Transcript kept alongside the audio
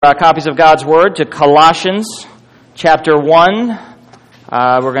Copies of God's Word to Colossians chapter 1.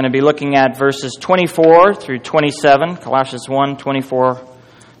 We're going to be looking at verses 24 through 27. Colossians 1, 24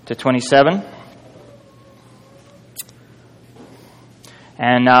 to 27.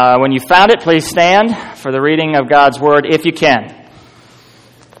 And when you found it, please stand for the reading of God's Word if you can.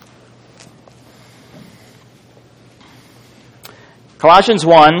 Colossians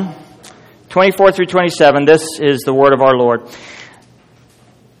 1, 24 through 27. This is the Word of our Lord.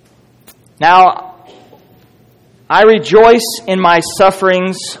 Now, I rejoice in my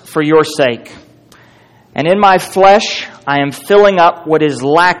sufferings for your sake, and in my flesh I am filling up what is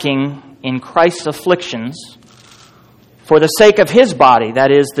lacking in Christ's afflictions for the sake of his body,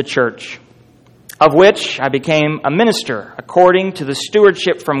 that is, the church, of which I became a minister according to the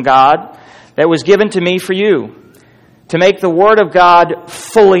stewardship from God that was given to me for you, to make the word of God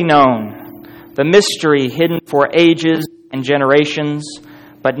fully known, the mystery hidden for ages and generations,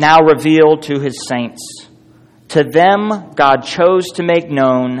 but now revealed to his saints. To them God chose to make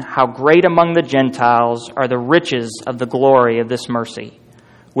known how great among the Gentiles are the riches of the glory of this mercy,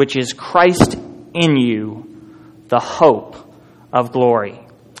 which is Christ in you, the hope of glory.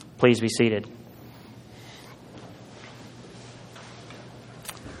 Please be seated.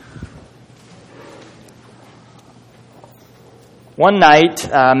 One night,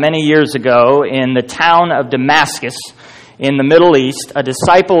 many years ago, in the town of Damascus, in the Middle East, a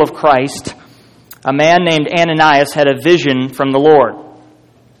disciple of Christ, a man named Ananias, had a vision from the Lord.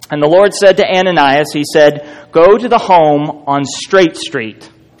 And the Lord said to Ananias, he said, "Go to the home on Straight Street,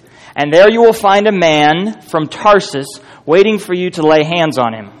 and there you will find a man from Tarsus waiting for you to lay hands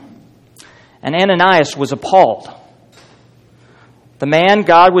on him." And Ananias was appalled. The man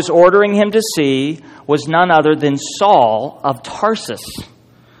God was ordering him to see was none other than Saul of Tarsus,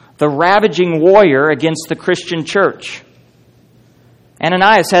 the ravaging warrior against the Christian church.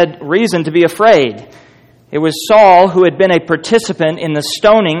 Ananias had reason to be afraid. It was Saul who had been a participant in the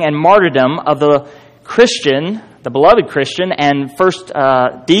stoning and martyrdom of the Christian, the beloved Christian, and first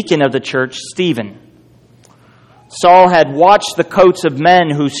deacon of the church, Stephen. Saul had watched the coats of men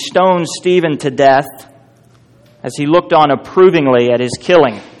who stoned Stephen to death as he looked on approvingly at his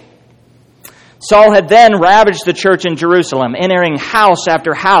killing. Saul had then ravaged the church in Jerusalem, entering house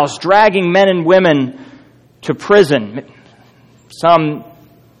after house, dragging men and women to prison, some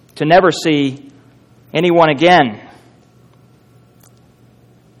to never see anyone again.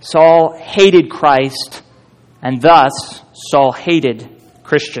 Saul hated Christ, and thus Saul hated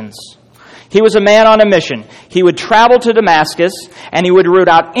Christians. He was a man on a mission. He would travel to Damascus, and he would root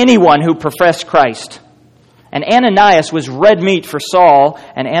out anyone who professed Christ. And Ananias was red meat for Saul,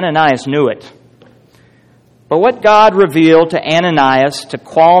 and Ananias knew it. But what God revealed to Ananias to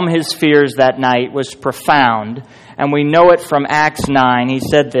calm his fears that night was profound, and we know it from Acts 9. He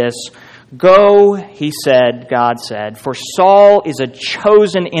said this, "Go," he said, God said, "for Saul is a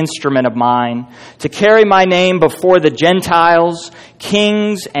chosen instrument of mine to carry my name before the Gentiles,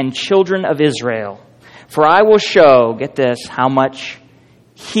 kings, and children of Israel. For I will show," get this, "how much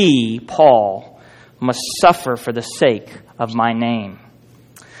he, Paul, must suffer for the sake of my name."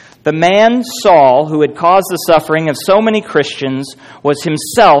 The man, Saul, who had caused the suffering of so many Christians, was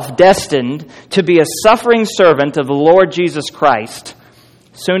himself destined to be a suffering servant of the Lord Jesus Christ,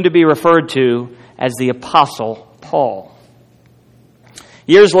 soon to be referred to as the Apostle Paul.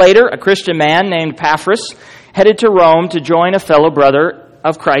 Years later, a Christian man named Epaphras headed to Rome to join a fellow brother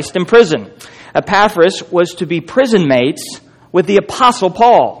of Christ in prison. Epaphras was to be prison mates with the Apostle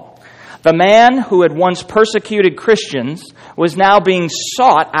Paul. The man who had once persecuted Christians was now being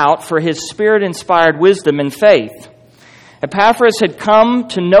sought out for his Spirit-inspired wisdom and faith. Epaphras had come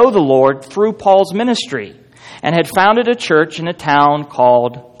to know the Lord through Paul's ministry and had founded a church in a town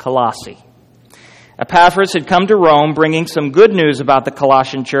called Colossae. Epaphras had come to Rome bringing some good news about the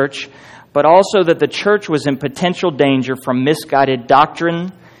Colossian church, but also that the church was in potential danger from misguided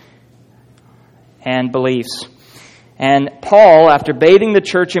doctrine and beliefs. And Paul, after bathing the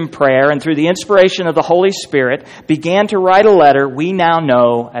church in prayer and through the inspiration of the Holy Spirit, began to write a letter we now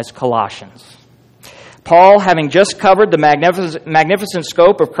know as Colossians. Paul, having just covered the magnificent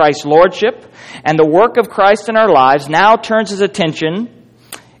scope of Christ's lordship and the work of Christ in our lives, now turns his attention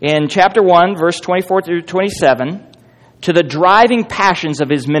in chapter 1, verse 24 through 27, to the driving passions of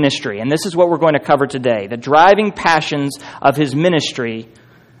his ministry. And this is what we're going to cover today, the driving passions of his ministry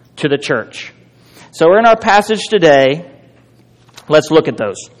to the church. So we're in our passage today. Let's look at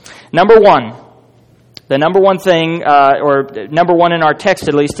those. Number one, the number one thing, or number one in our text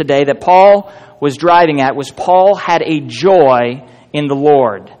at least today, that Paul was driving at was Paul had a joy in the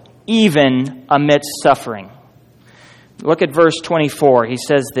Lord, even amidst suffering. Look at verse 24. He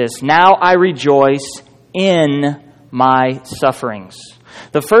says this, "Now I rejoice in my sufferings."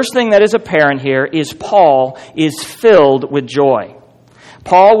 The first thing that is apparent here is Paul is filled with joy.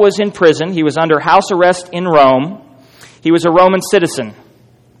 Paul was in prison. He was under house arrest in Rome. He was a Roman citizen,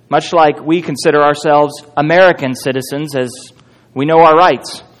 much like we consider ourselves American citizens, as we know our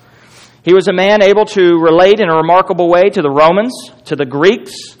rights. He was a man able to relate in a remarkable way to the Romans, to the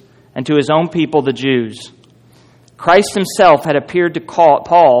Greeks, and to his own people, the Jews. Christ himself had appeared to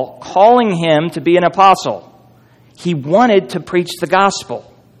Paul, calling him to be an apostle. He wanted to preach the gospel.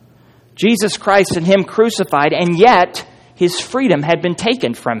 Jesus Christ and him crucified, and yet his freedom had been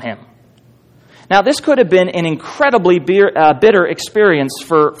taken from him. Now, this could have been an incredibly bitter experience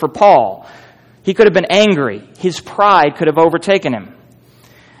for Paul. He could have been angry. His pride could have overtaken him.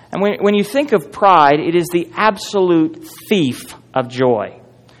 And when you think of pride, it is the absolute thief of joy.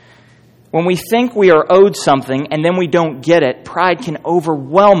 When we think we are owed something and then we don't get it, pride can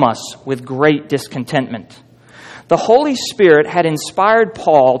overwhelm us with great discontentment. The Holy Spirit had inspired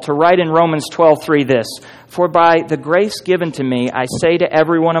Paul to write in Romans 12:3 this, "For by the grace given to me, I say to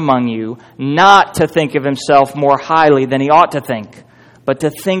everyone among you, not to think of himself more highly than he ought to think, but to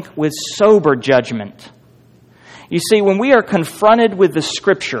think with sober judgment." You see, when we are confronted with the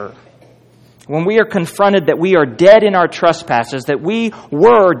Scripture, when we are confronted that we are dead in our trespasses, that we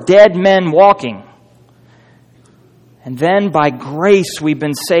were dead men walking, and then by grace we've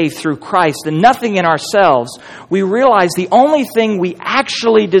been saved through Christ and nothing in ourselves, we realize the only thing we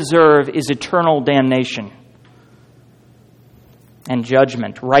actually deserve is eternal damnation and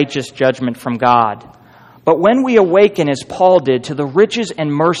judgment, righteous judgment from God. But when we awaken, as Paul did, to the riches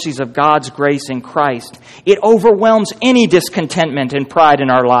and mercies of God's grace in Christ, it overwhelms any discontentment and pride in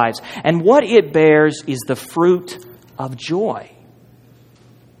our lives. And what it bears is the fruit of joy.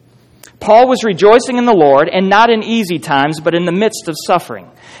 Paul was rejoicing in the Lord, and not in easy times, but in the midst of suffering.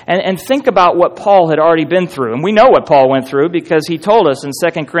 And think about what Paul had already been through. And we know what Paul went through because he told us in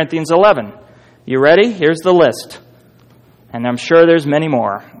 2 Corinthians 11. You ready? Here's the list. And I'm sure there's many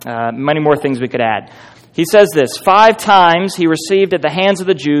more things we could add. He says this, 5 times he received at the hands of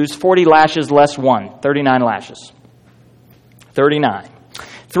the Jews 40 lashes less 1, 39 lashes. 39.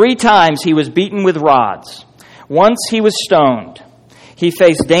 3 times he was beaten with rods. Once he was stoned. He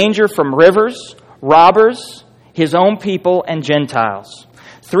faced danger from rivers, robbers, his own people, and Gentiles.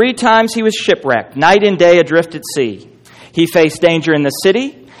 3 times he was shipwrecked, night and day adrift at sea. He faced danger in the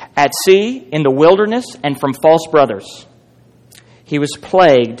city, at sea, in the wilderness, and from false brothers. He was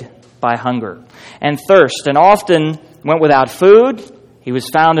plagued by hunger and thirst, and often went without food. He was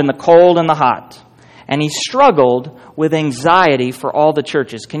found in the cold and the hot. And he struggled with anxiety for all the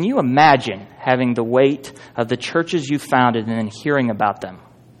churches. Can you imagine having the weight of the churches you founded and then hearing about them?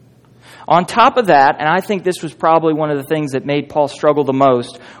 On top of that, and I think this was probably one of the things that made Paul struggle the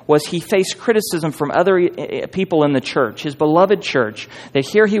most, was he faced criticism from other people in the church, his beloved church, that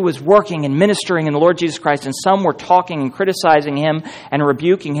here he was working and ministering in the Lord Jesus Christ, and some were talking and criticizing him and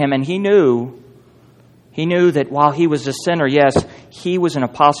rebuking him, and he knew that while he was a sinner, yes, he was an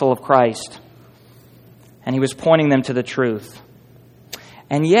apostle of Christ, and he was pointing them to the truth.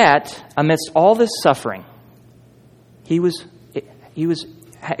 And yet, amidst all this suffering, he was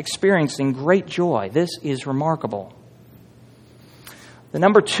experiencing great joy. This is remarkable. The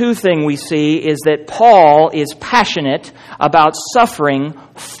number 2 thing we see is that Paul is passionate about suffering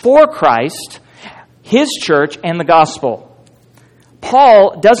for Christ, his church, and the gospel.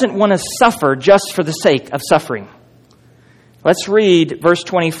 Paul doesn't want to suffer just for the sake of suffering. Let's read verse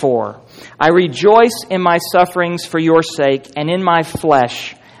 24. "I rejoice in my sufferings for your sake, and in my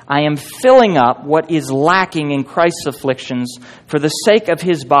flesh I am filling up what is lacking in Christ's afflictions for the sake of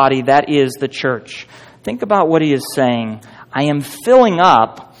his body, that is the church." Think about what he is saying. I am filling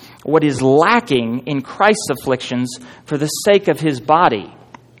up what is lacking in Christ's afflictions for the sake of his body.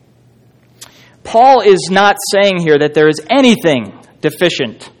 Paul is not saying here that there is anything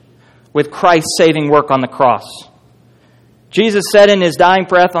deficient with Christ's saving work on the cross. Jesus said in his dying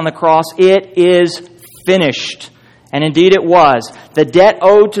breath on the cross, "It is finished." And indeed it was. The debt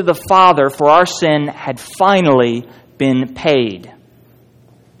owed to the Father for our sin had finally been paid.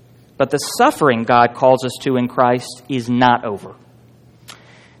 But the suffering God calls us to in Christ is not over.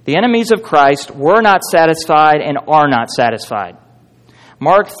 The enemies of Christ were not satisfied and are not satisfied.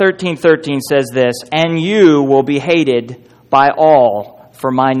 Mark 13:13 says this, "And you will be hated by all for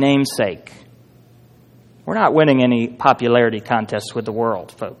my name's sake." We're not winning any popularity contests with the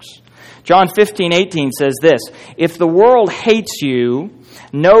world, folks. John 15:18 says this, "If the world hates you,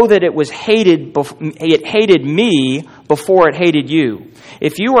 know that it hated me before it hated you.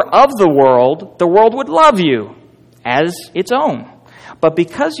 If you were of the world would love you. as its own. But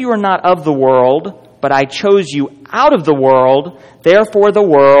because you are not of the world, but I chose you out of the world, therefore the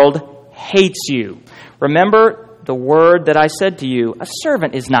world hates you. Remember the word that I said to you, a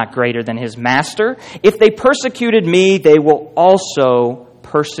servant is not greater than his master. If they persecuted me, they will also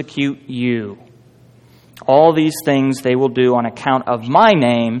persecute you. All these things they will do on account of my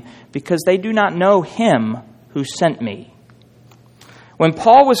name, because they do not know him who sent me. When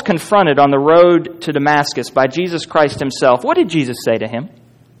Paul was confronted on the road to Damascus by Jesus Christ himself, what did Jesus say to him?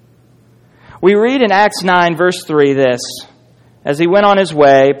 We read in Acts 9, verse 3 this: As he went on his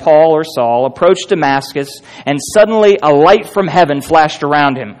way, Paul or Saul approached Damascus, and suddenly a light from heaven flashed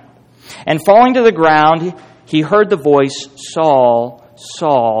around him. And falling to the ground, he heard the voice, Saul,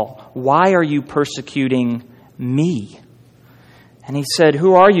 Saul, why are you persecuting me? And he said,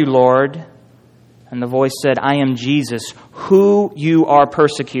 Who are you, Lord? And the voice said, I am Jesus, who you are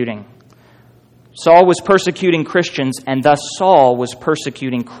persecuting. Saul was persecuting Christians, and thus Saul was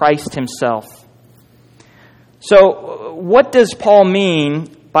persecuting Christ himself. So, what does Paul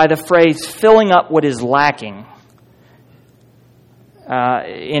mean by the phrase, filling up what is lacking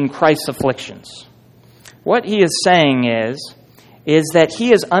in Christ's afflictions? What he is saying is that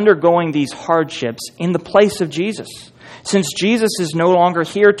he is undergoing these hardships in the place of Jesus, since Jesus is no longer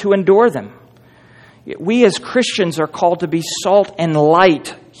here to endure them. We as Christians are called to be salt and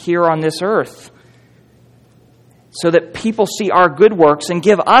light here on this earth, so that people see our good works and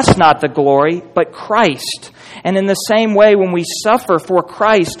give us not the glory, but Christ. And in the same way, when we suffer for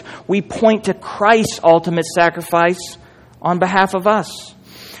Christ, we point to Christ's ultimate sacrifice on behalf of us.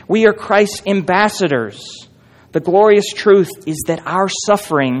 We are Christ's ambassadors. The glorious truth is that our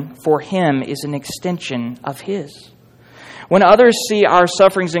suffering for Him is an extension of His. When others see our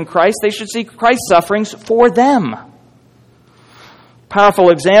sufferings in Christ, they should see Christ's sufferings for them.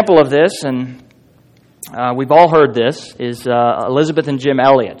 Powerful example of this, and we've all heard this, is Elizabeth and Jim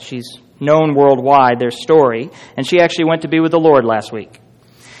Elliot. She's known worldwide, their story, and she actually went to be with the Lord last week.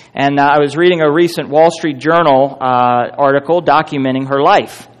 And I was reading a recent Wall Street Journal article documenting her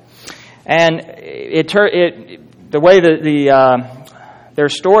life. And the way their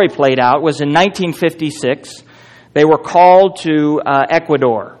story played out was in 1956, they were called to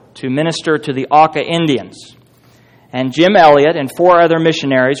Ecuador to minister to the Auca Indians. And Jim Elliot and 4 other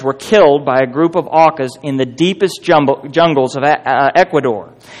missionaries were killed by a group of Aucas in the deepest jungles of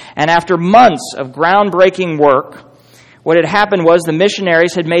Ecuador. And after months of groundbreaking work, what had happened was the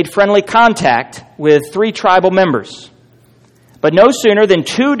missionaries had made friendly contact with 3 tribal members. But no sooner than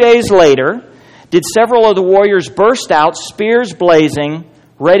 2 days later did several of the warriors burst out, spears blazing,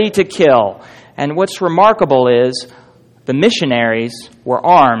 ready to kill. And what's remarkable is the missionaries were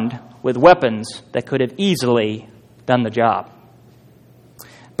armed with weapons that could have easily done the job.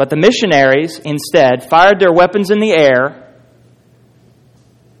 But the missionaries instead fired their weapons in the air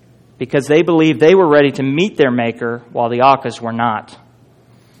because they believed they were ready to meet their Maker while the Aucas were not.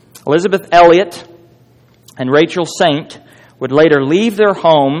 Elizabeth Elliot and Rachel Saint would later leave their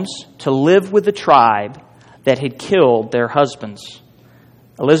homes to live with the tribe that had killed their husbands.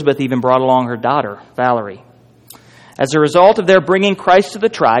 Elizabeth even brought along her daughter, Valerie. As a result of their bringing Christ to the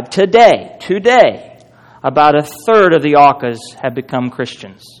tribe, today, about a third of the Aucas have become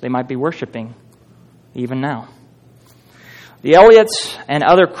Christians. They might be worshiping even now. The Elliots and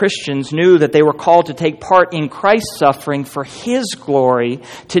other Christians knew that they were called to take part in Christ's suffering for His glory,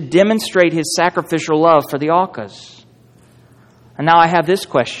 to demonstrate His sacrificial love for the Aucas. And now I have this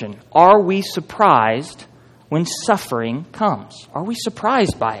question. Are we surprised when suffering comes? Are we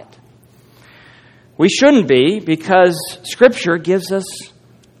surprised by it? We shouldn't be, because Scripture gives us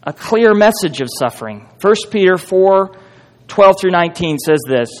a clear message of suffering. 1 Peter 4:12-19 says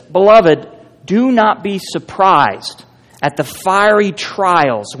this, Beloved, do not be surprised at the fiery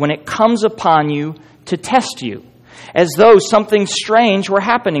trials when it comes upon you to test you, as though something strange were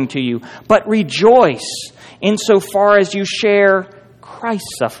happening to you, but rejoice insofar as you share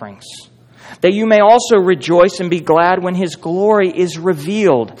Christ's sufferings, that you may also rejoice and be glad when His glory is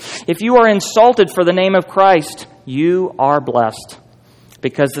revealed. If you are insulted for the name of Christ, you are blessed,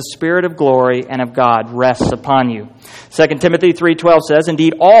 because the Spirit of glory and of God rests upon you. 2 Timothy 3:12 says,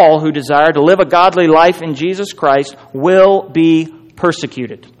 Indeed, all who desire to live a godly life in Jesus Christ will be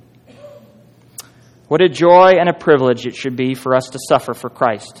persecuted. What a joy and a privilege it should be for us to suffer for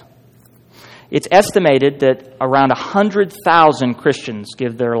Christ. It's estimated that around 100,000 Christians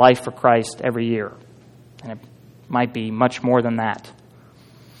give their life for Christ every year. And it might be much more than that.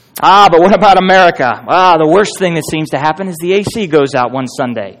 But what about America? The worst thing that seems to happen is the AC goes out one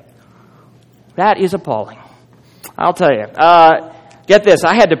Sunday. That is appalling. I'll tell you. get this,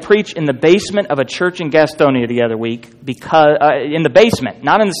 I had to preach in the basement of a church in Gastonia the other week, because in the basement,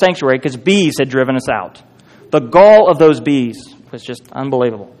 not in the sanctuary, because bees had driven us out. The gall of those bees was just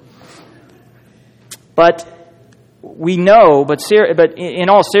unbelievable. But we know, but in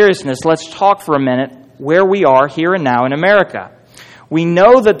all seriousness, let's talk for a minute where we are here and now in America. We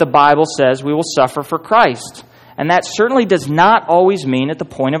know that the Bible says we will suffer for Christ, and that certainly does not always mean at the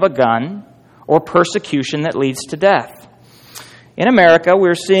point of a gun or persecution that leads to death. In America,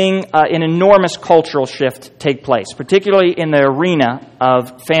 we're seeing an enormous cultural shift take place, particularly in the arena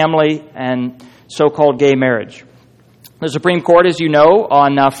of family and so-called gay marriage. The Supreme Court, as you know,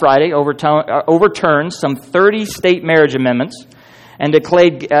 on Friday overturned some 30 state marriage amendments and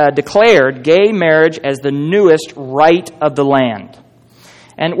declared gay marriage as the newest right of the land.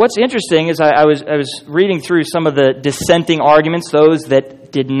 And what's interesting is I was reading through some of the dissenting arguments, those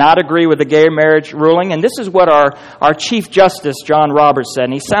that did not agree with the gay marriage ruling, and this is what our Chief Justice, John Roberts, said,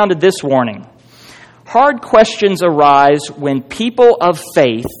 and he sounded this warning. Hard questions arise when people of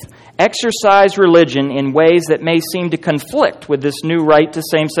faith exercise religion in ways that may seem to conflict with this new right to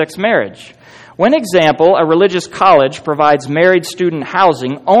same-sex marriage. One example, a religious college provides married student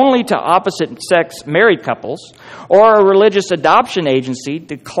housing only to opposite-sex married couples, or a religious adoption agency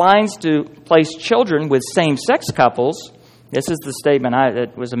declines to place children with same-sex couples. This is the statement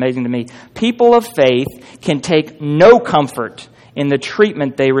that was amazing to me. People of faith can take no comfort in the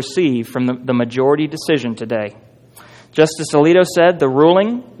treatment they receive from the majority decision today. Justice Alito said the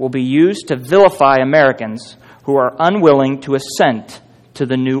ruling will be used to vilify Americans who are unwilling to assent to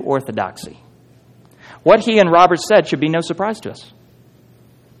the new orthodoxy. What he and Roberts said should be no surprise to us,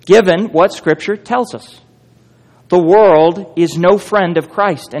 given what Scripture tells us. The world is no friend of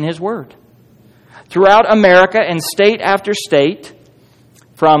Christ and His Word. Throughout America and state after state,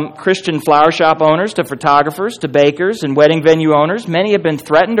 from Christian flower shop owners to photographers to bakers and wedding venue owners, many have been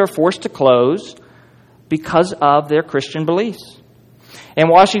threatened or forced to close because of their Christian beliefs. In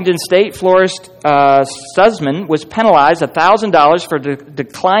Washington State, florist Sussman was penalized $1,000 for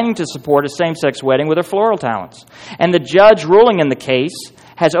declining to support a same-sex wedding with her floral talents. And the judge ruling in the case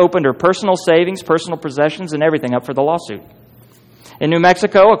has opened her personal savings, personal possessions, and everything up for the lawsuit. In New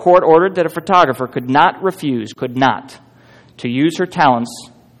Mexico, a court ordered that a photographer could not to use her talents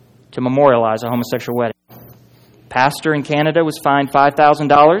to memorialize a homosexual wedding. Pastor in Canada was fined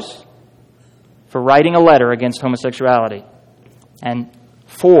 $5,000 for writing a letter against homosexuality and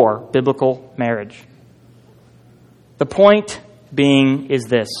for biblical marriage. The point being is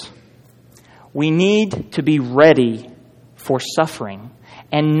this: we need to be ready for suffering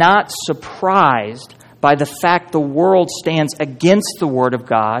and not surprised by the fact the world stands against the Word of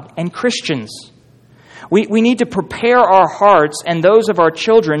God and Christians. We need to prepare our hearts and those of our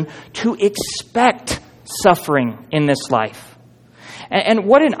children to expect suffering in this life. And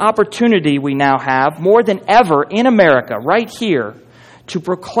what an opportunity we now have, more than ever in America, right here, to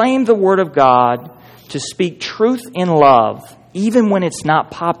proclaim the Word of God, to speak truth in love, even when it's not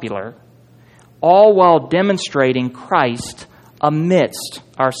popular, all while demonstrating Christ amidst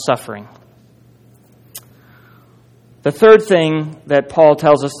our suffering. The third thing that Paul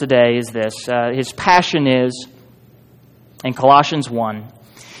tells us today is this. His passion is, in Colossians 1,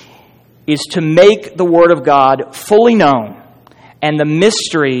 is to make the Word of God fully known and the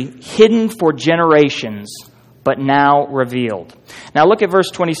mystery hidden for generations, but now revealed. Now look at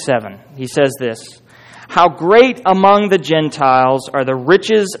verse 27. He says this: How great among the Gentiles are the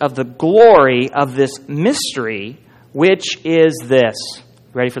riches of the glory of this mystery, which is this.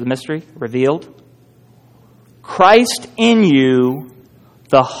 Ready for the mystery? Revealed. Christ in you,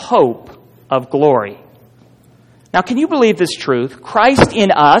 the hope of glory. Now, can you believe this truth? Christ in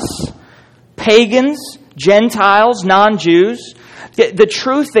us, pagans, Gentiles, non-Jews, the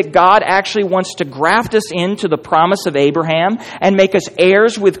truth that God actually wants to graft us into the promise of Abraham and make us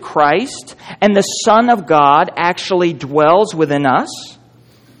heirs with Christ, and the Son of God actually dwells within us.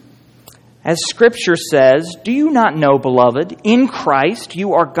 As Scripture says, do you not know, beloved, in Christ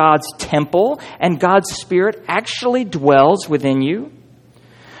you are God's temple, and God's Spirit actually dwells within you?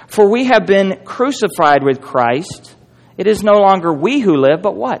 For we have been crucified with Christ. It is no longer we who live,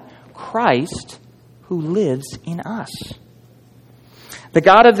 but what? Christ who lives in us. The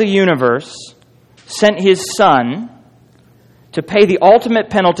God of the universe sent His Son to pay the ultimate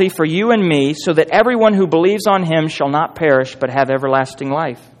penalty for you and me, so that everyone who believes on Him shall not perish, but have everlasting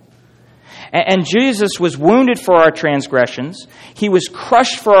life. And Jesus was wounded for our transgressions. He was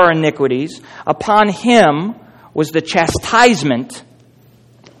crushed for our iniquities. Upon Him was the chastisement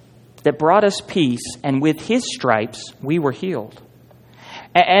that brought us peace, and with His stripes we were healed.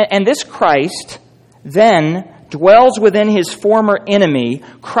 And this Christ then dwells within his former enemy,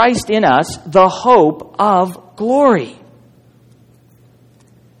 Christ in us, the hope of glory.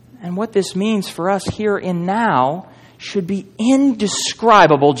 And what this means for us here and now should be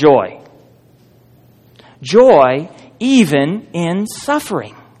indescribable joy. Joy even in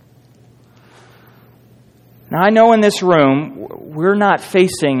suffering. Now, I know in this room, we're not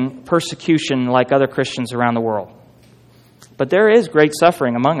facing persecution like other Christians around the world. But there is great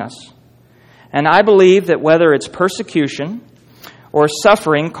suffering among us. And I believe that whether it's persecution or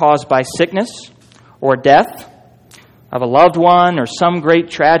suffering caused by sickness or death of a loved one or some great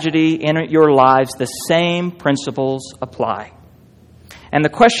tragedy in your lives, the same principles apply. And the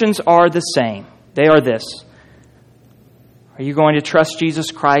questions are the same. They are this: are you going to trust Jesus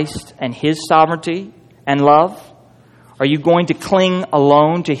Christ and his sovereignty and love? Are you going to cling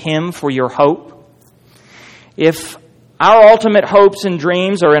alone to him for your hope? If our ultimate hopes and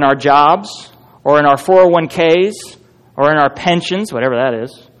dreams are in our jobs, or in our 401ks, or in our pensions, whatever that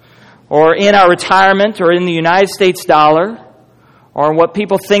is, or in our retirement, or in the United States dollar, or what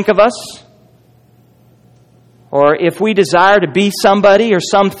people think of us, or if we desire to be somebody or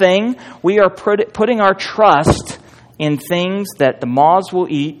something, we are putting our trust in things that the moths will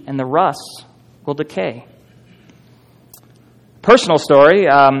eat and the rust will decay. Personal story.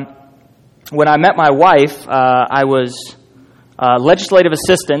 When I met my wife, I was legislative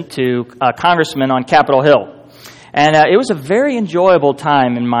assistant to a congressman on Capitol Hill. And it was a very enjoyable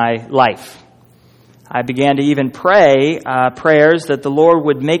time in my life. I began to even pray prayers that the Lord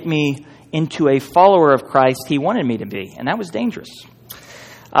would make me into a follower of Christ he wanted me to be. And that was dangerous.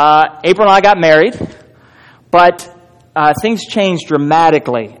 April and I got married, but things changed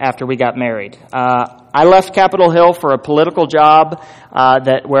dramatically after we got married. I left Capitol Hill for a political job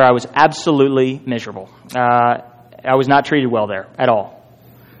where I was absolutely miserable. I was not treated well there at all.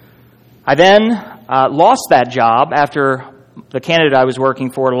 I then lost that job after the candidate I was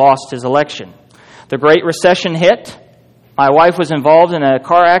working for lost his election. The Great Recession hit. My wife was involved in a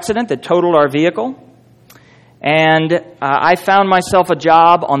car accident that totaled our vehicle. And I found myself a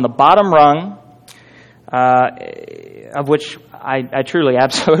job on the bottom rung, of which I truly,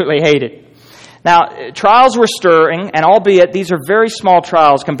 absolutely hated. Now, trials were stirring, and albeit these are very small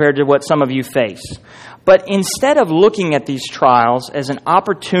trials compared to what some of you face. But instead of looking at these trials as an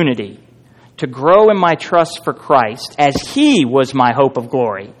opportunity to grow in my trust for Christ, as he was my hope of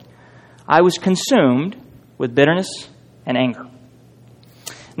glory, I was consumed with bitterness and anger.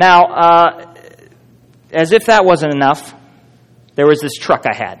 Now, as if that wasn't enough, there was this truck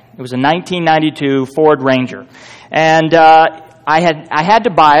I had. It was a 1992 Ford Ranger. And I had to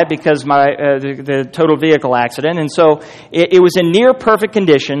buy it because the total vehicle accident, and so it was in near perfect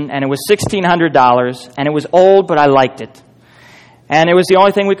condition, and it was $1,600, and it was old, but I liked it. And it was the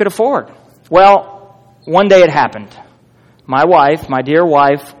only thing we could afford. Well, one day it happened. My wife, my dear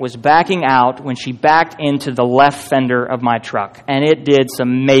wife, was backing out when she backed into the left fender of my truck, and it did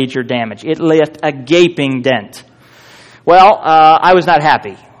some major damage. It left a gaping dent. Well, I was not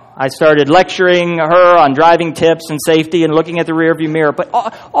happy. I started lecturing her on driving tips and safety and looking at the rearview mirror. But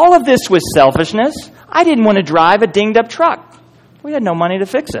all of this was selfishness. I didn't want to drive a dinged-up truck. We had no money to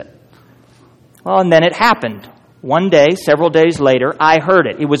fix it. Well, and then it happened. One day, several days later, I heard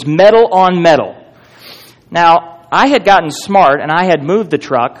it. It was metal on metal. Now, I had gotten smart, and I had moved the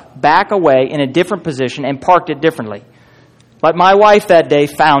truck back away in a different position and parked it differently. But my wife that day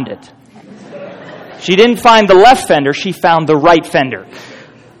found it. She didn't find the left fender. She found the right fender.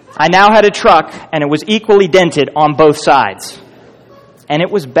 I now had a truck, and it was equally dented on both sides. And it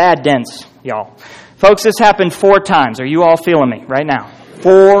was bad dents, y'all. Folks, this happened 4 times. Are you all feeling me right now?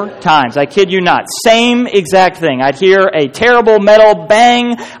 4 times. I kid you not. Same exact thing. I'd hear a terrible metal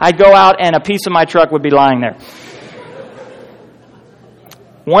bang. I'd go out, and a piece of my truck would be lying there.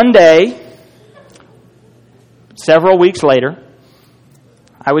 One day, several weeks later,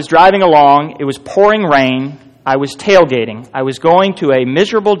 I was driving along. It was pouring rain. I was tailgating. I was going to a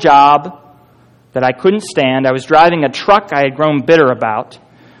miserable job that I couldn't stand. I was driving a truck I had grown bitter about.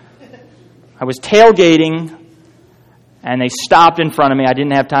 I was tailgating, and they stopped in front of me. I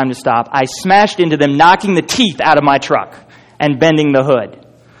didn't have time to stop. I smashed into them, knocking the teeth out of my truck and bending the hood.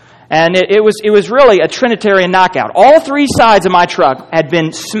 And it was really a Trinitarian knockout. All 3 sides of my truck had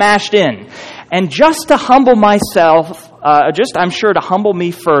been smashed in. And just to humble myself, I'm sure to humble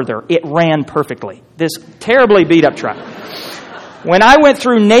me further, it ran perfectly. This terribly beat-up truck. When I went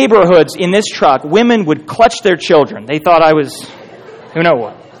through neighborhoods in this truck, women would clutch their children. They thought I was, who knows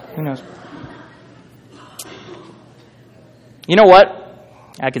what? Who knows? You know what?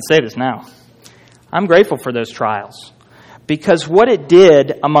 I can say this now. I'm grateful for those trials because what it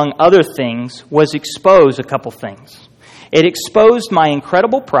did, among other things, was expose a couple things. It exposed my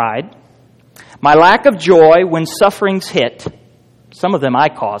incredible pride, my lack of joy when sufferings hit, some of them I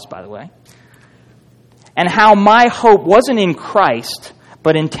caused, by the way, and how my hope wasn't in Christ,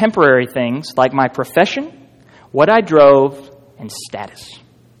 but in temporary things like my profession, what I drove, and status.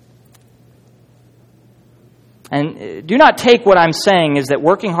 And do not take what I'm saying is that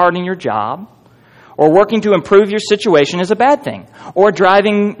working hard in your job or working to improve your situation is a bad thing, or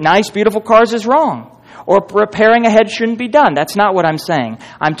driving nice, beautiful cars is wrong, or repairing a head shouldn't be done. That's not what I'm saying.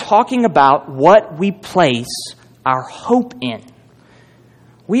 I'm talking about what we place our hope in.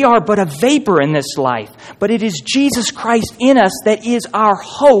 We are but a vapor in this life, but it is Jesus Christ in us that is our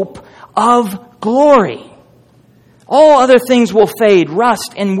hope of glory. All other things will fade,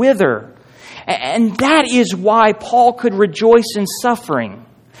 rust, and wither. And that is why Paul could rejoice in suffering.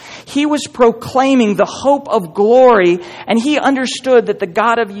 He was proclaiming the hope of glory, and he understood that the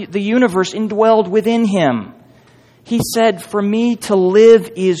God of the universe indwelled within him. He said, "For me to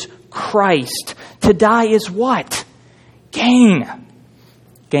live is Christ. To die is what? Gain."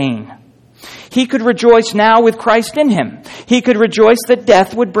 Gain. He could rejoice now with Christ in him. He could rejoice that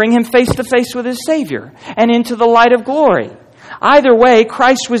death would bring him face to face with his Savior and into the light of glory. Either way,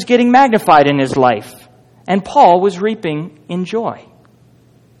 Christ was getting magnified in his life, and Paul was reaping in joy.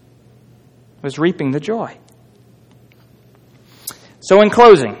 Was reaping the joy. So in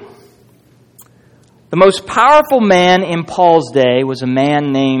closing, the most powerful man in Paul's day was a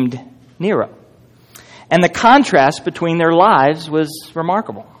man named Nero. And the contrast between their lives was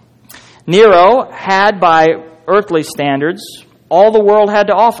remarkable. Nero had, by earthly standards, all the world had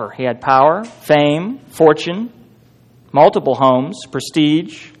to offer. He had power, fame, fortune, multiple homes,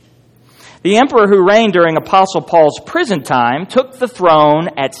 prestige. The emperor who reigned during Apostle Paul's prison time took the throne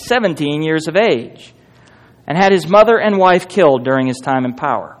at 17 years of age and had his mother and wife killed during his time in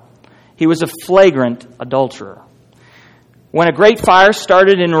power. He was a flagrant adulterer. When a great fire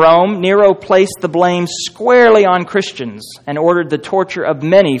started in Rome, Nero placed the blame squarely on Christians and ordered the torture of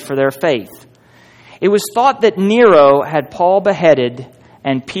many for their faith. It was thought that Nero had Paul beheaded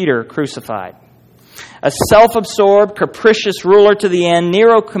and Peter crucified. A self-absorbed, capricious ruler to the end,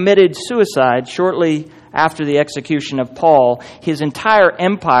 Nero committed suicide shortly after the execution of Paul. His entire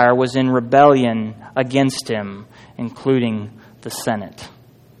empire was in rebellion against him, including the Senate.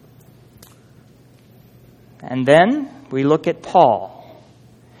 And then we look at Paul,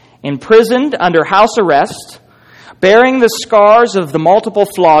 imprisoned under house arrest, bearing the scars of the multiple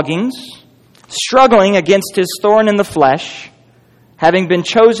floggings, struggling against his thorn in the flesh. Having been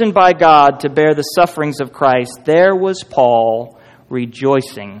chosen by God to bear the sufferings of Christ, there was Paul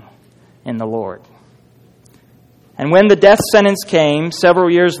rejoicing in the Lord. And when the death sentence came several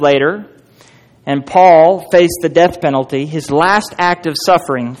years later, and Paul faced the death penalty, his last act of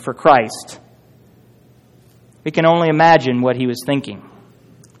suffering for Christ, we can only imagine what he was thinking.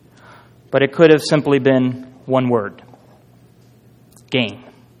 But it could have simply been one word: gain.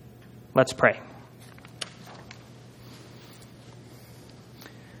 Let's pray.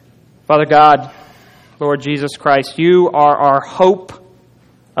 Father God, Lord Jesus Christ, you are our hope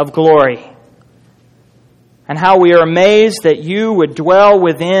of glory. And how we are amazed that you would dwell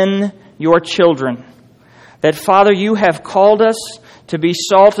within your children. That, Father, you have called us to be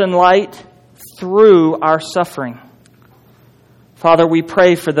salt and light through our suffering. Father, we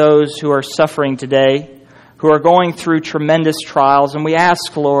pray for those who are suffering today, who are going through tremendous trials, and we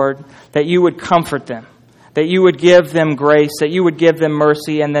ask, Lord, that you would comfort them, that you would give them grace, that you would give them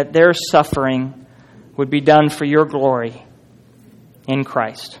mercy, and that their suffering would be done for your glory in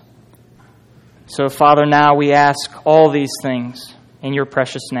Christ. So, Father, now we ask all these things in your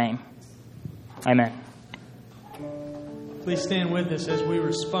precious name. Amen. Please stand with us as we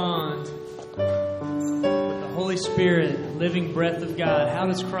respond with the Holy Spirit, living breath of God. How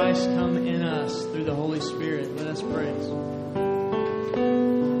does Christ come in us through the Holy Spirit? Let us praise.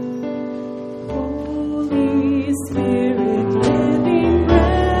 Holy Spirit, living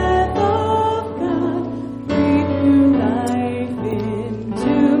breath of God, breathe new life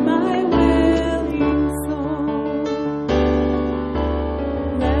into my willing soul.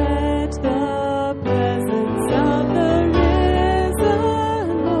 Let the presence of the risen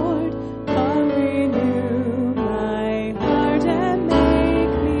Lord come renew my heart and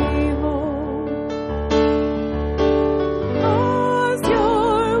make me whole. Cause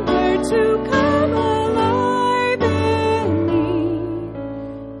your word to come alive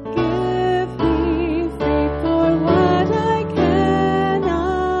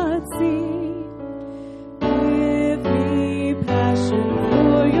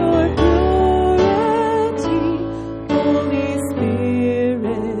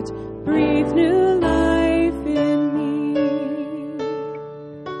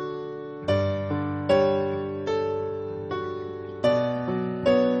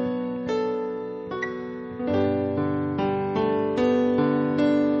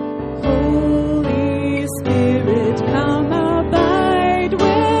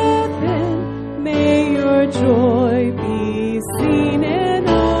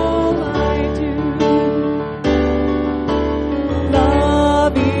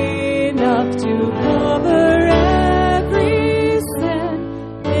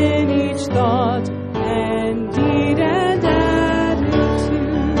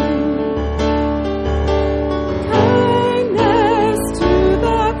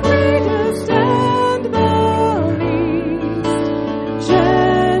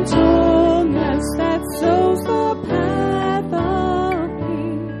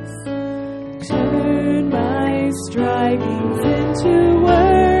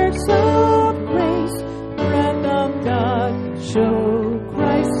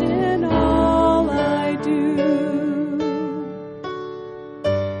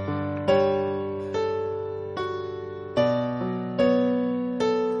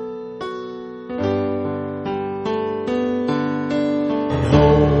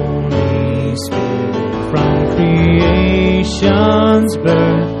one's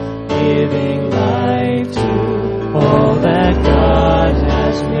birth, giving life to all that God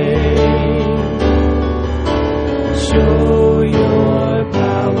has made. Show your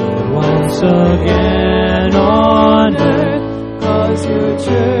power once again on earth, cause your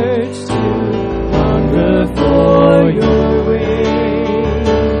church to hunger for your ways.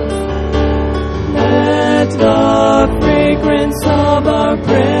 Let the fragrance of our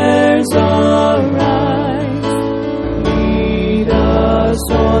prayers arise. Lead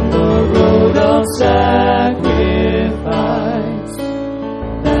us on the road of sacrifice,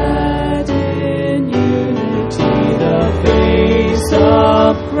 that in unity the face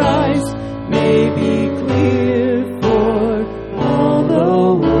of Christ may be clear for all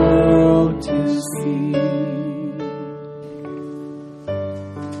the world to see.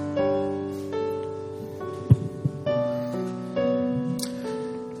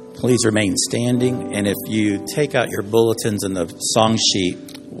 Please remain standing, and if you take out your bulletins and the song sheet,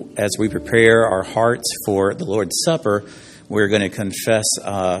 as we prepare our hearts for the Lord's Supper, we're going to confess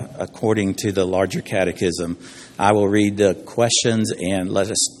according to the larger catechism. I will read the questions and let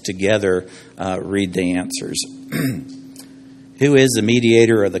us together read the answers. Who is the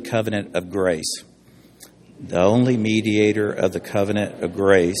mediator of the covenant of grace? The only mediator of the covenant of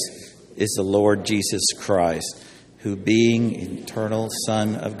grace is the Lord Jesus Christ, who being eternal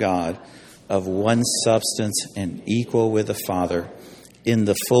Son of God, of one substance and equal with the Father, in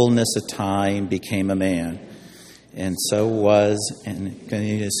the fullness of time became a man, and so was and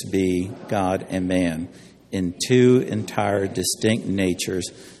continues to be God and man, in two entire distinct natures,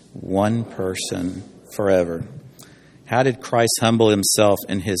 one person forever. How did Christ humble himself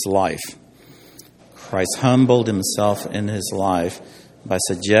in his life? Christ humbled himself in his life by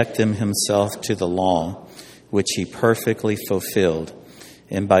subjecting himself to the law, which he perfectly fulfilled,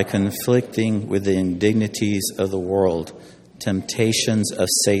 and by conflicting with the indignities of the world, temptations of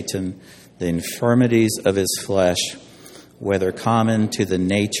Satan, the infirmities of his flesh, whether common to the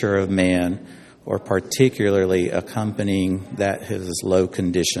nature of man or particularly accompanying that his low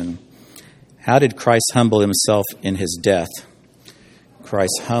condition. How did Christ humble himself in his death?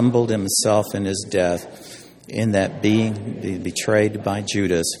 Christ humbled himself in his death in that being betrayed by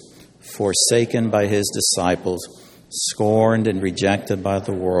Judas, forsaken by his disciples, scorned and rejected by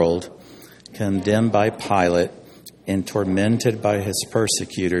the world, condemned by Pilate, and tormented by his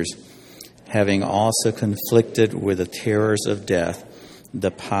persecutors, having also conflicted with the terrors of death,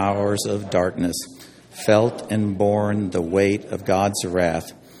 the powers of darkness, felt and borne the weight of God's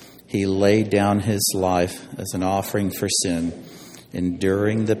wrath, he laid down his life as an offering for sin,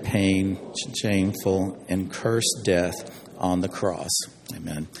 enduring the pain, shameful, and cursed death on the cross.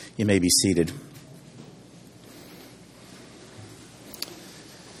 Amen. You may be seated.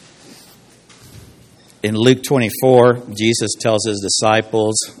 In Luke 24, Jesus tells his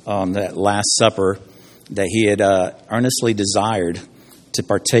disciples on that Last Supper that he had earnestly desired to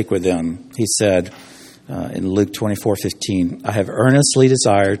partake with them. He said in Luke 24:15, I have earnestly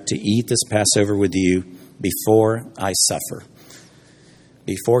desired to eat this Passover with you before I suffer.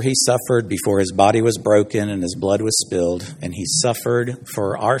 Before he suffered, before his body was broken and his blood was spilled, and he suffered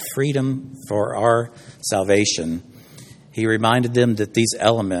for our freedom, for our salvation, he reminded them that these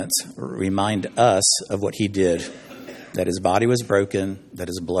elements remind us of what he did, that his body was broken, that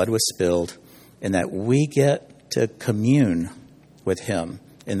his blood was spilled, and that we get to commune with him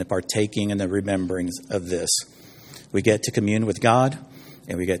in the partaking and the remembering of this. We get to commune with God,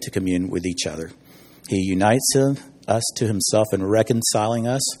 and we get to commune with each other. He unites us to himself in reconciling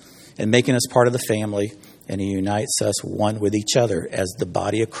us and making us part of the family, and he unites us one with each other as the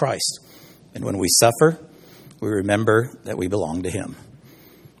body of Christ. And when we suffer, we remember that we belong to him,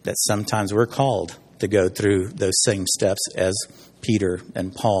 that sometimes we're called to go through those same steps as Peter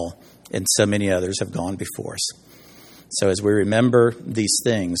and Paul and so many others have gone before us. So as we remember these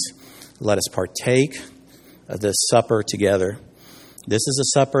things, let us partake of this supper together. This is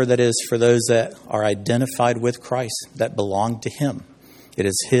a supper that is for those that are identified with Christ, that belong to him. It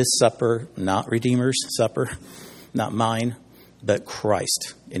is his supper, not Redeemer's supper, not mine, but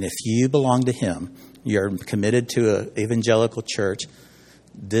Christ. And if you belong to him, you're committed to an evangelical church,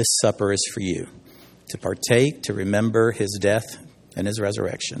 this supper is for you, to partake, to remember his death and his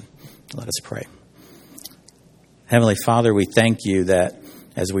resurrection. Let us pray. Heavenly Father, we thank you that,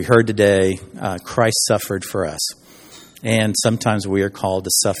 as we heard today, Christ suffered for us. And sometimes we are called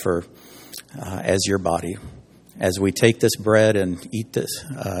to suffer as your body. As we take this bread and eat this,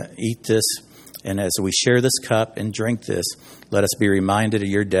 and as we share this cup and drink this, let us be reminded of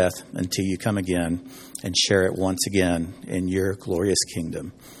your death until you come again and share it once again in your glorious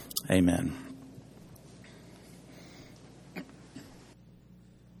kingdom. Amen.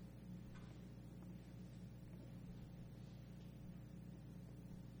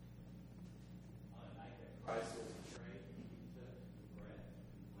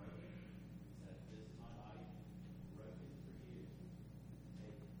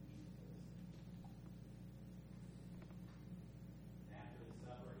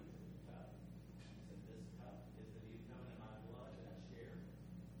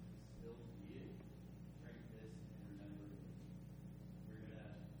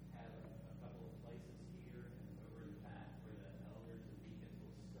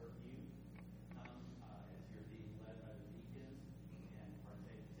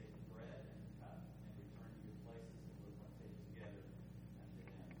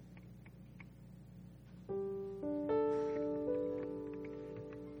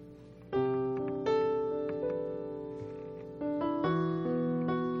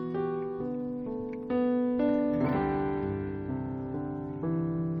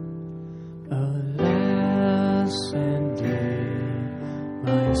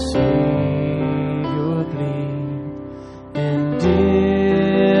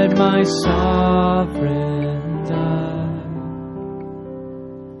 sovereign died?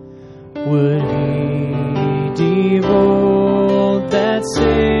 Would He devote that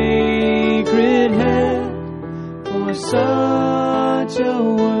sacred head for such a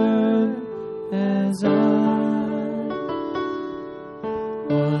worm as I?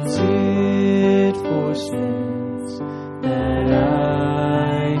 Was it for sins that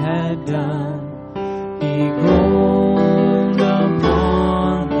I had done? He groaned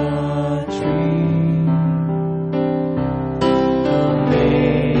upon the tree.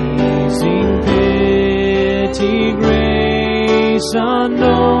 Amazing pity, grace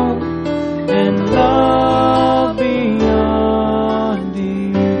unknown, and love beyond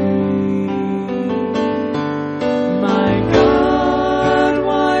degree. My God,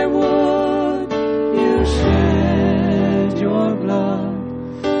 why would you shed your blood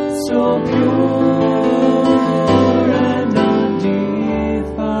so pure and undefiled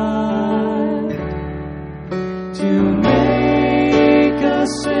to make a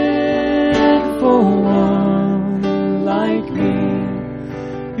sinful one like me,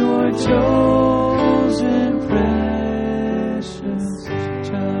 your chosen precious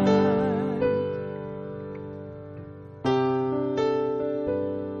child?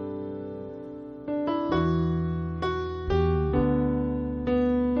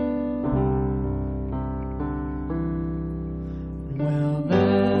 Will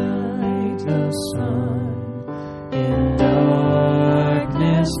light the sun in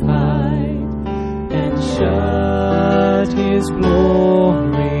darkness hide and shut His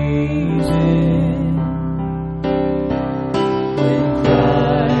glories in? When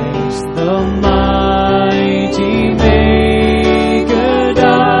Christ the mighty Maker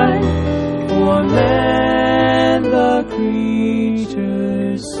died for man, the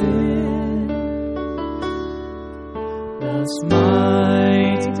creature's sin, thus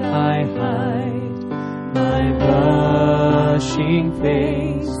might I hide my blushing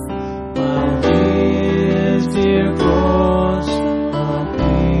face while His dear cross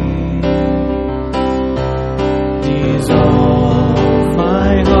appeared. Dissolve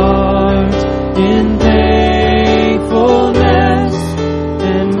my heart in thankfulness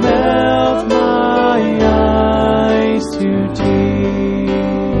and melt my eyes to tears.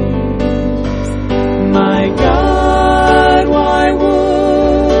 My God, why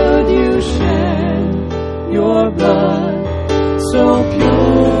would you shed your blood so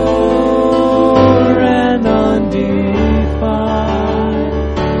pure and undefiled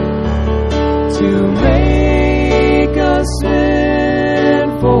to make a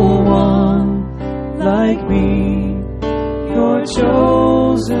sinful one like me, your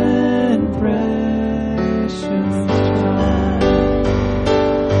chosen precious child?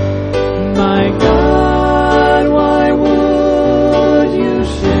 My God, why would you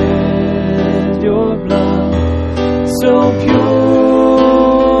shed your blood so pure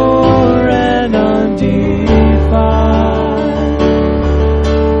and undefiled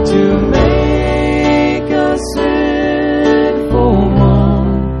to make a sinful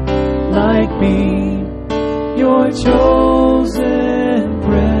one like me, your chosen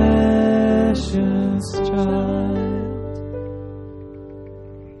precious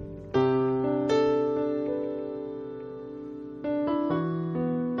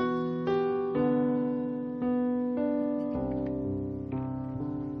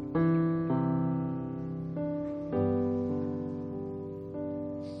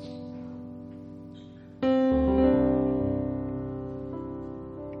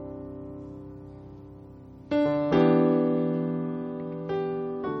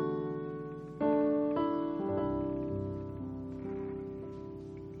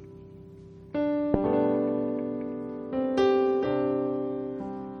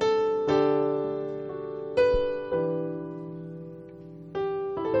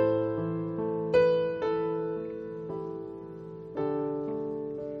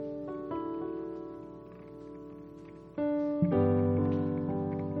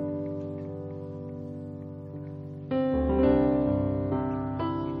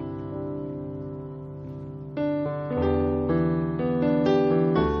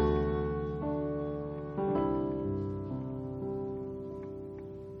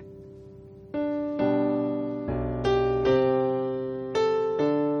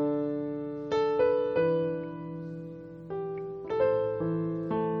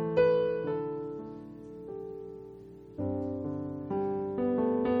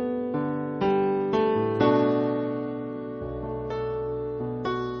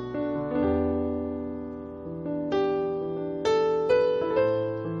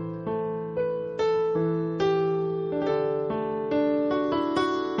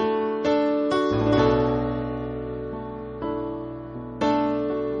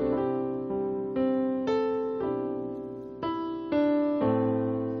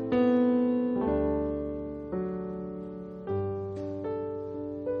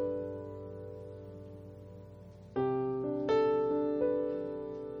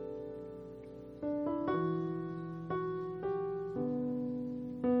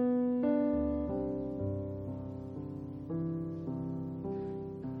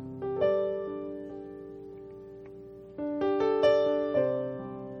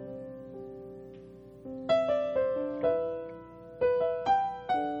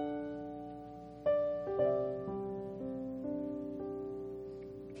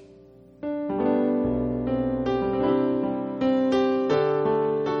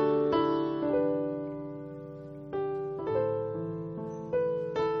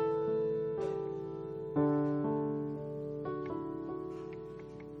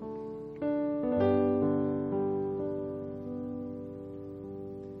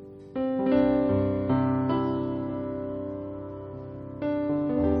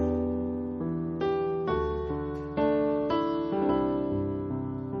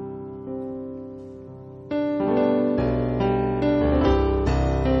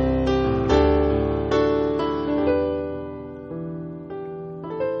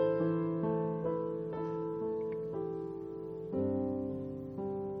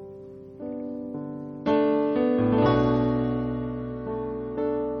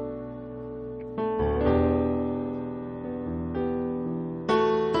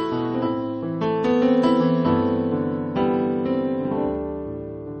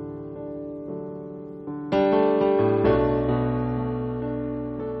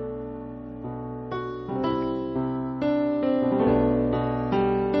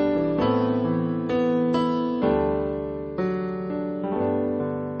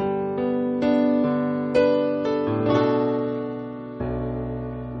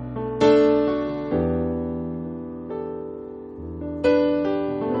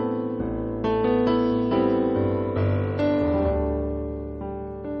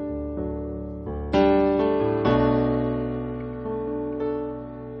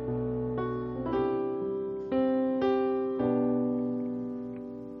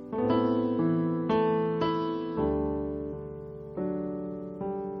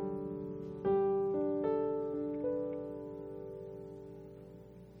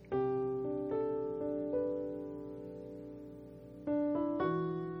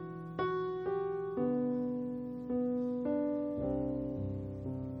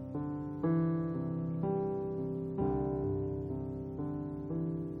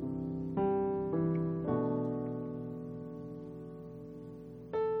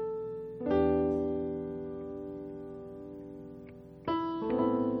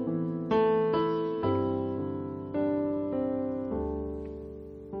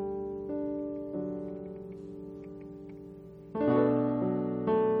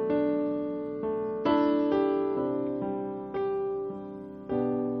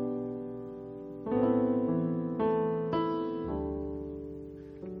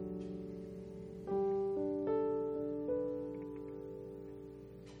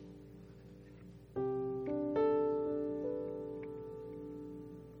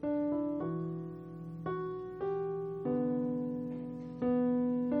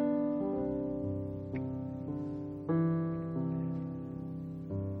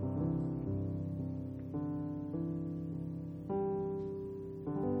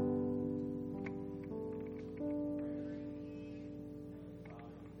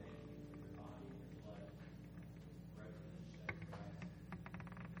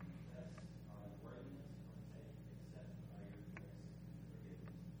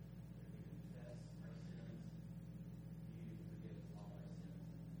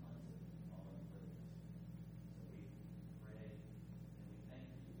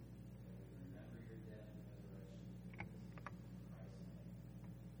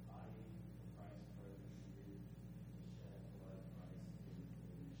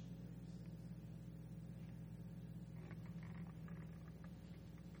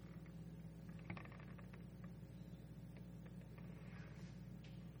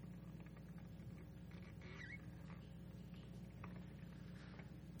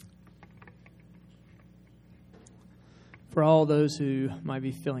For all those who might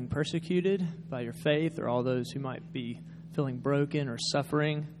be feeling persecuted by your faith, or all those who might be feeling broken or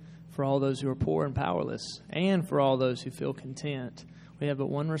suffering, for all those who are poor and powerless, and for all those who feel content, we have but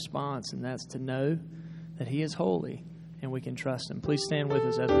one response, and that's to know that He is holy and we can trust Him. Please stand with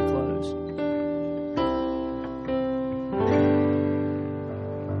us as we close.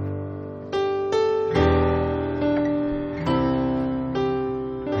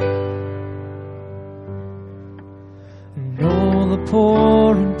 And all the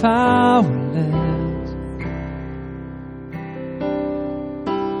poor and powerless,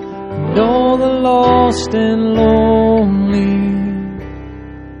 and all the lost and lonely,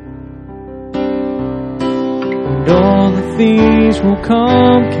 and all the thieves will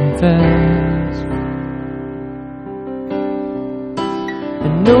come confess,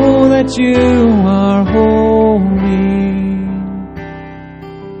 and know that You are holy,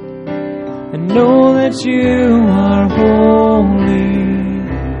 and know that You are holy,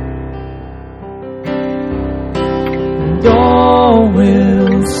 and all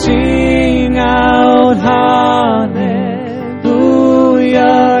will sing out hallelujah,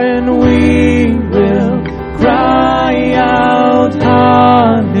 and we will cry out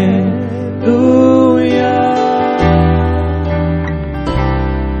hallelujah.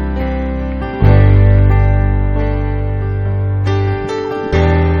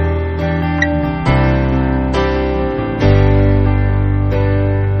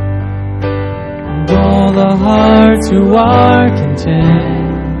 And all the hearts who are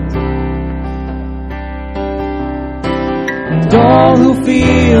content, and all who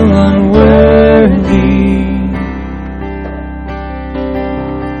feel unworthy,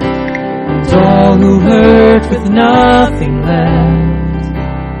 and all who hurt with nothing left,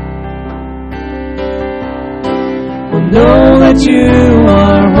 will know that You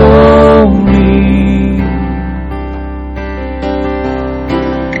are holy,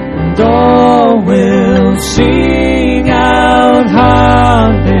 and all will sing out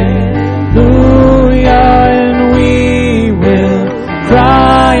hallelujah, and we will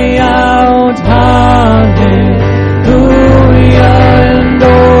cry out hallelujah, and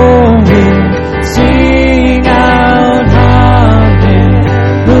all will sing out hallelujah,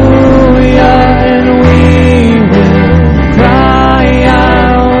 and we will cry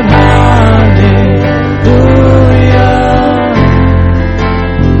out hallelujah.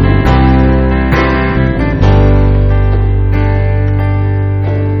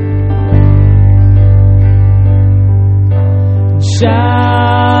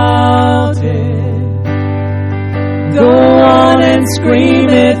 Shout it, go on and scream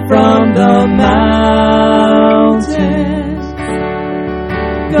it from the mountains,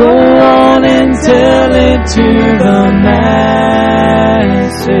 go on and tell it to the masses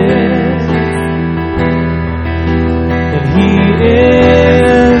that He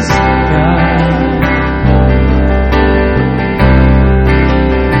is God.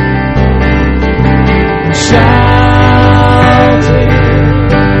 Shout it,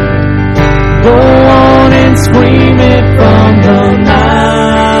 go on and scream it from the mountain,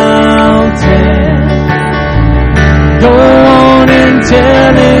 go on and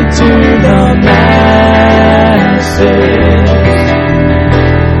tell it to the masses.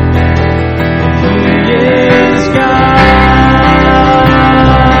 He is God.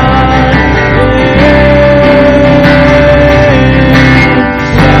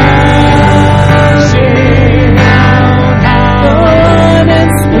 Sing out, go on and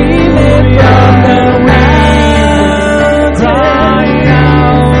scream it from the mountain, cry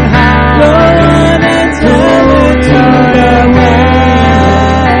out, go on and tell it to the masses.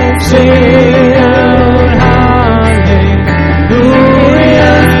 Sing out, hallelujah,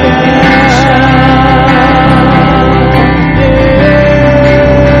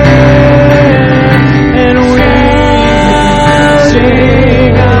 and we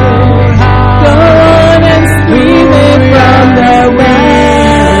sing out, go on and scream it from the mountain,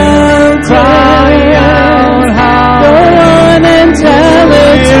 cry out, go on and tell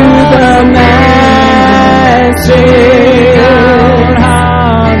it to the masses. Sing out,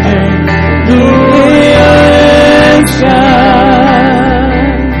 hallelujah, shout.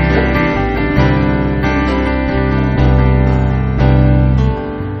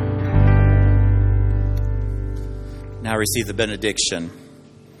 Now receive the benediction.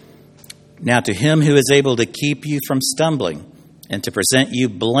 Now to Him who is able to keep you from stumbling and to present you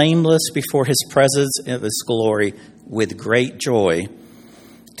blameless before His presence of His glory with great joy,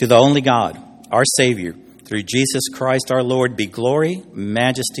 to the only God, our Savior, through Jesus Christ our Lord, be glory,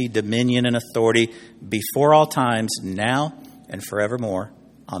 majesty, dominion, and authority before all times, now and forevermore.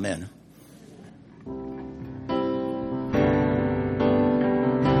 Amen.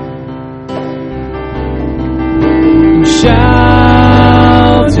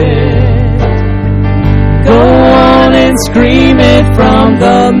 scream it from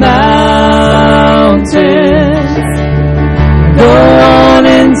the mountains. Go on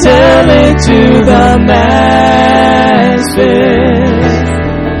and tell it to the masses.